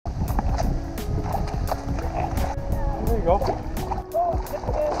There you go.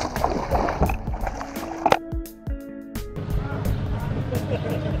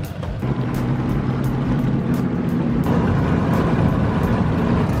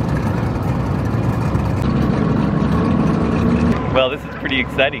 Well, this is pretty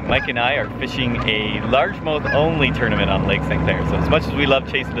exciting. Mike and I are fishing a largemouth only tournament on Lake St Clair. So as much as we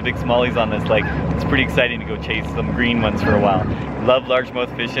love chasing the big smallies on this lake, it's pretty exciting to go chase some green ones for a while. Love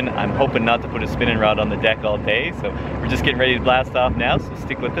largemouth fishing. I'm hoping not to put a spinning rod on the deck all day, so we're just getting ready to blast off now, so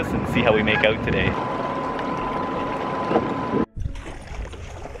stick with us and see how we make out today.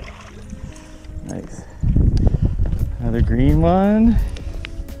 Nice. Another green one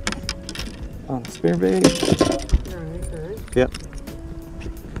on the spinnerbait. Yep.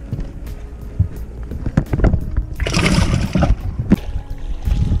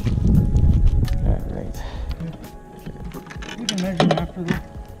 Alright. We can measure them after this.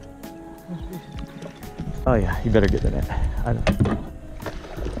 Oh yeah, you better get the net. I don't.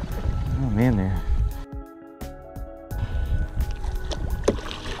 Oh man, there.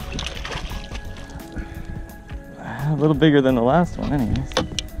 A little bigger than the last one, anyways.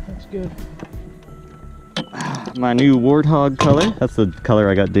 That's good. My new warthog color. That's the color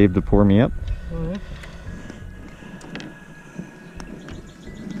I got Dave to pour me up. All right.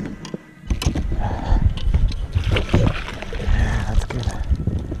 Yeah, that's good.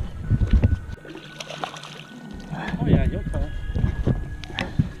 Oh yeah, you'll cut it.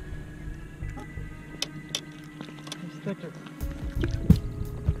 It's thicker.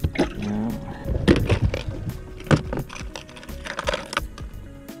 Yeah.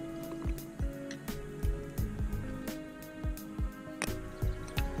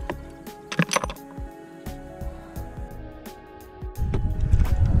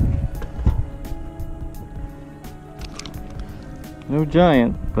 No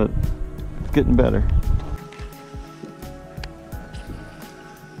giant, but it's getting better.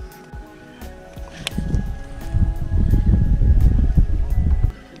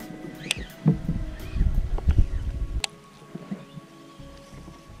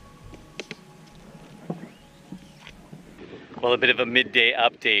 Well, a bit of a midday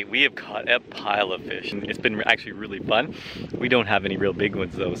update. We have caught a pile of fish. It's been actually really fun. We don't have any real big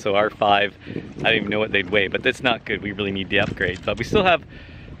ones though, so our 5, I don't even know what they'd weigh, but that's not good. We really need to upgrade. But we still have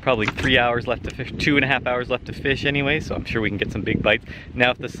probably 3 hours left to fish, 2.5 hours left to fish anyway, so I'm sure we can get some big bites. Now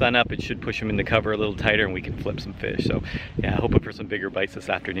if the sun up, it should push them in the cover a little tighter and we can flip some fish. So yeah, hoping for some bigger bites this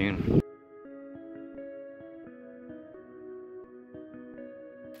afternoon.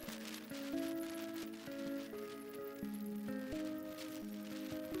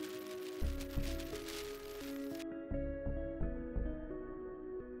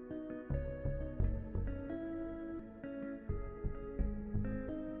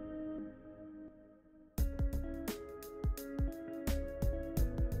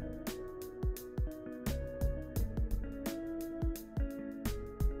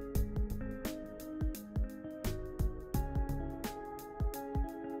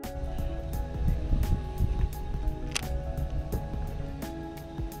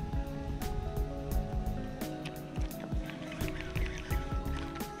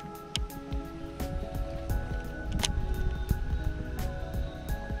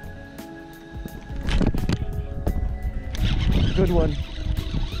 Good one.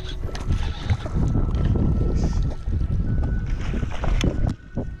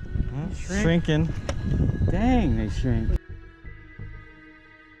 Shrinking. Dang, they shrink.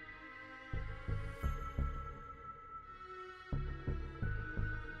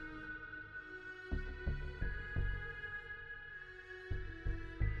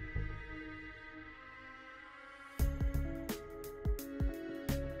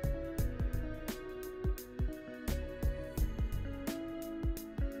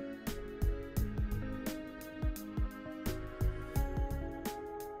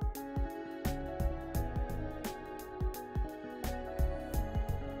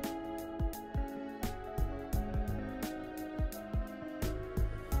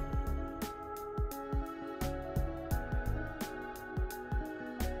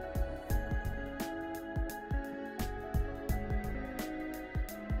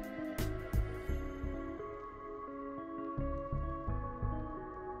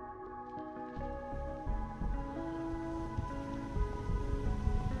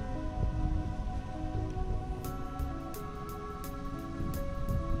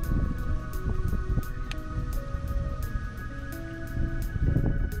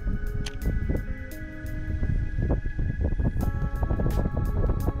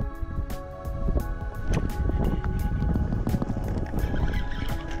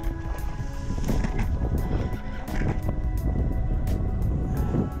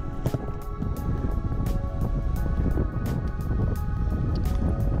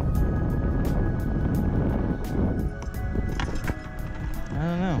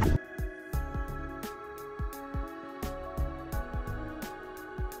 don't know.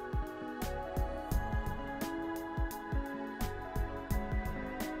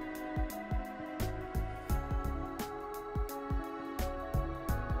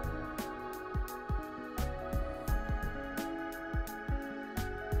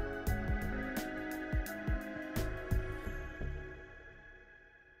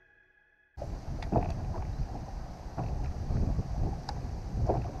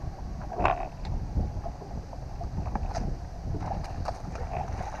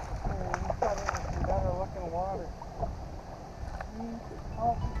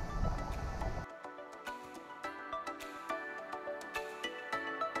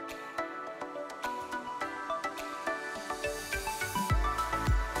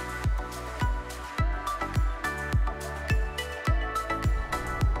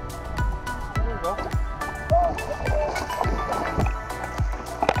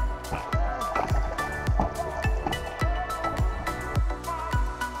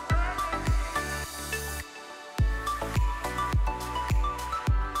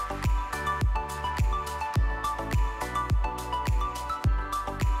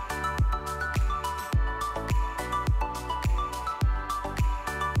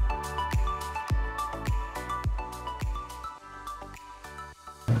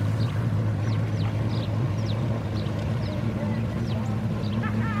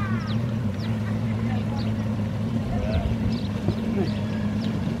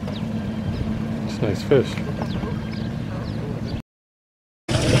 Nice fish.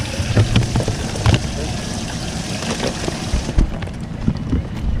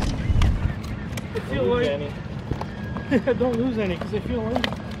 I feel like don't lose any because I feel like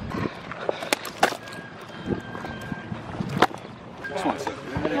This one's set.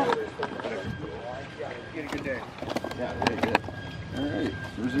 Get a good day. Yeah, very good. All right,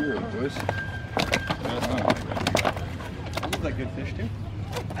 0-0, boys. That's not bad. That looks like good fish too.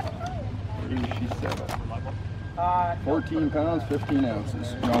 She's 7. 14 pounds, 15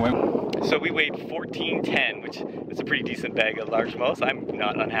 ounces. So we weighed 1410, which is a pretty decent bag of largemouth. I'm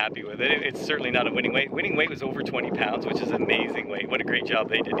not unhappy with it. It's certainly not a winning weight. Winning weight was over 20 pounds, which is an amazing weight. What a great job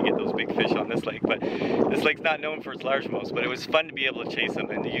they did to get those big fish on this lake. But this lake's not known for its largemouth, but it was fun to be able to chase them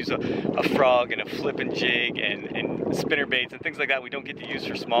and to use a frog and a flippin' jig and spinner baits and things like that we don't get to use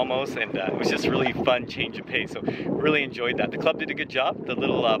for smallmouth, and it was just really fun change of pace. So really enjoyed that. The club did a good job. The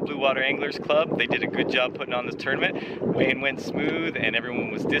little Bluewater Anglers Club, they did a good job putting on this tournament. Weigh-in went smooth and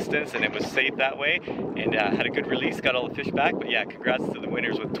everyone was distanced and it was safe that way, and had a good release, got all the fish back. But yeah, congrats to the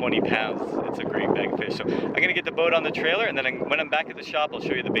winners with 20 pounds. It's a great bag of fish. So I'm gonna get the boat on the trailer, and then when I'm back at the shop, I'll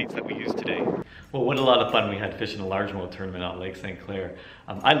show you the baits that we used today. Well, what a lot of fun we had fishing a largemouth tournament on Lake St Clair.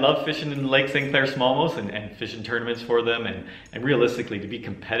 I love fishing in Lake St Clair smallmouth and fishing tournaments for them, and realistically, to be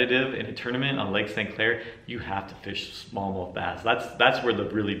competitive in a tournament on Lake St Clair, you have to fish smallmouth bass. That's where the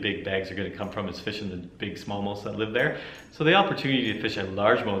really big bags are going to come from, is fishing the big smallmouths that live there. So the opportunity to fish a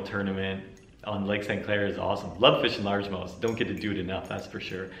largemouth tournament on Lake St Clair is awesome. Love fishing largemouths. Don't get to do it enough, that's for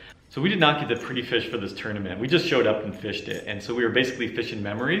sure. So we did not get the pretty fish for this tournament. We just showed up and fished it. And so we were basically fishing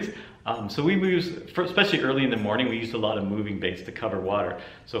memories. So we used, especially early in the morning, we used a lot of moving baits to cover water.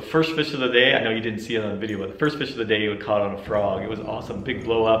 So first fish of the day, I know you didn't see it on the video, but the first fish of the day we caught on a frog. It was awesome, big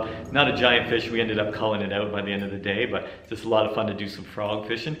blow up. Not a giant fish, we ended up culling it out by the end of the day, but just a lot of fun to do some frog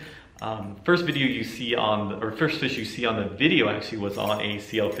fishing. First fish you see on the video actually was on a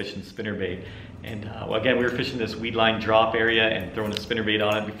CL fishing spinnerbait. And well, again, we were fishing this weed line drop area and throwing a spinnerbait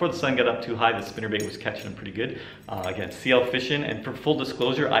on it. Before the sun got up too high, the spinnerbait was catching them pretty good. Again, CL fishing, and for full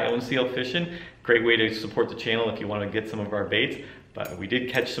disclosure, I own CL fishing. Great way to support the channel if you want to get some of our baits. But we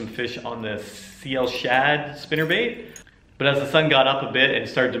did catch some fish on the CL shad spinnerbait. But as the sun got up a bit and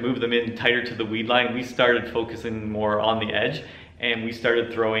started to move them in tighter to the weed line, we started focusing more on the edge. And we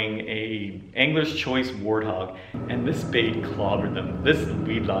started throwing a Angler's Choice Warthog, and this bait clobbered them. This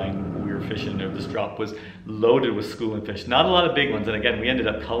weed line we were fishing, or this drop, was loaded with schooling fish. Not a lot of big ones, and again, we ended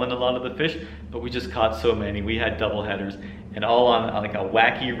up culling a lot of the fish, but we just caught so many. We had double headers, and all on like a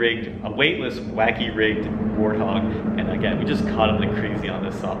weightless, wacky rigged Warthog. And again, we just caught them like crazy on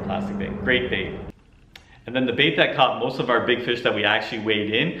this soft plastic bait. Great bait. And then the bait that caught most of our big fish that we actually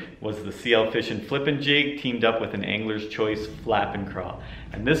weighed in was the CL Fishing Flippin' Jig teamed up with an Angler's Choice Flappin' Craw.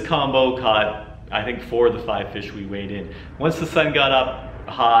 And this combo caught, I think, 4 of the 5 fish we weighed in. Once the sun got up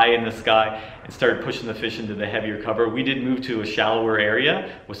high in the sky and started pushing the fish into the heavier cover, we did move to a shallower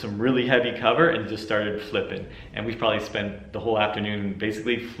area with some really heavy cover and just started flipping. And we probably spent the whole afternoon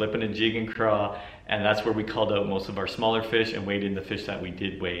basically flipping a jig and craw and that's where we called out most of our smaller fish and weighed in the fish that we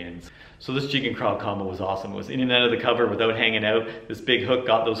did weigh in. So this jig and crawl combo was awesome. It was in and out of the cover without hanging out. This big hook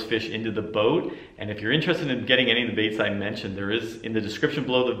got those fish into the boat. And if you're interested in getting any of the baits I mentioned, there is in the description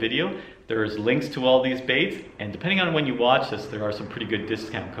below the video, there's links to all these baits. And depending on when you watch this, there are some pretty good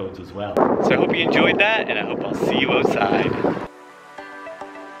discount codes as well. So I hope you enjoyed that, and I hope I'll see you outside.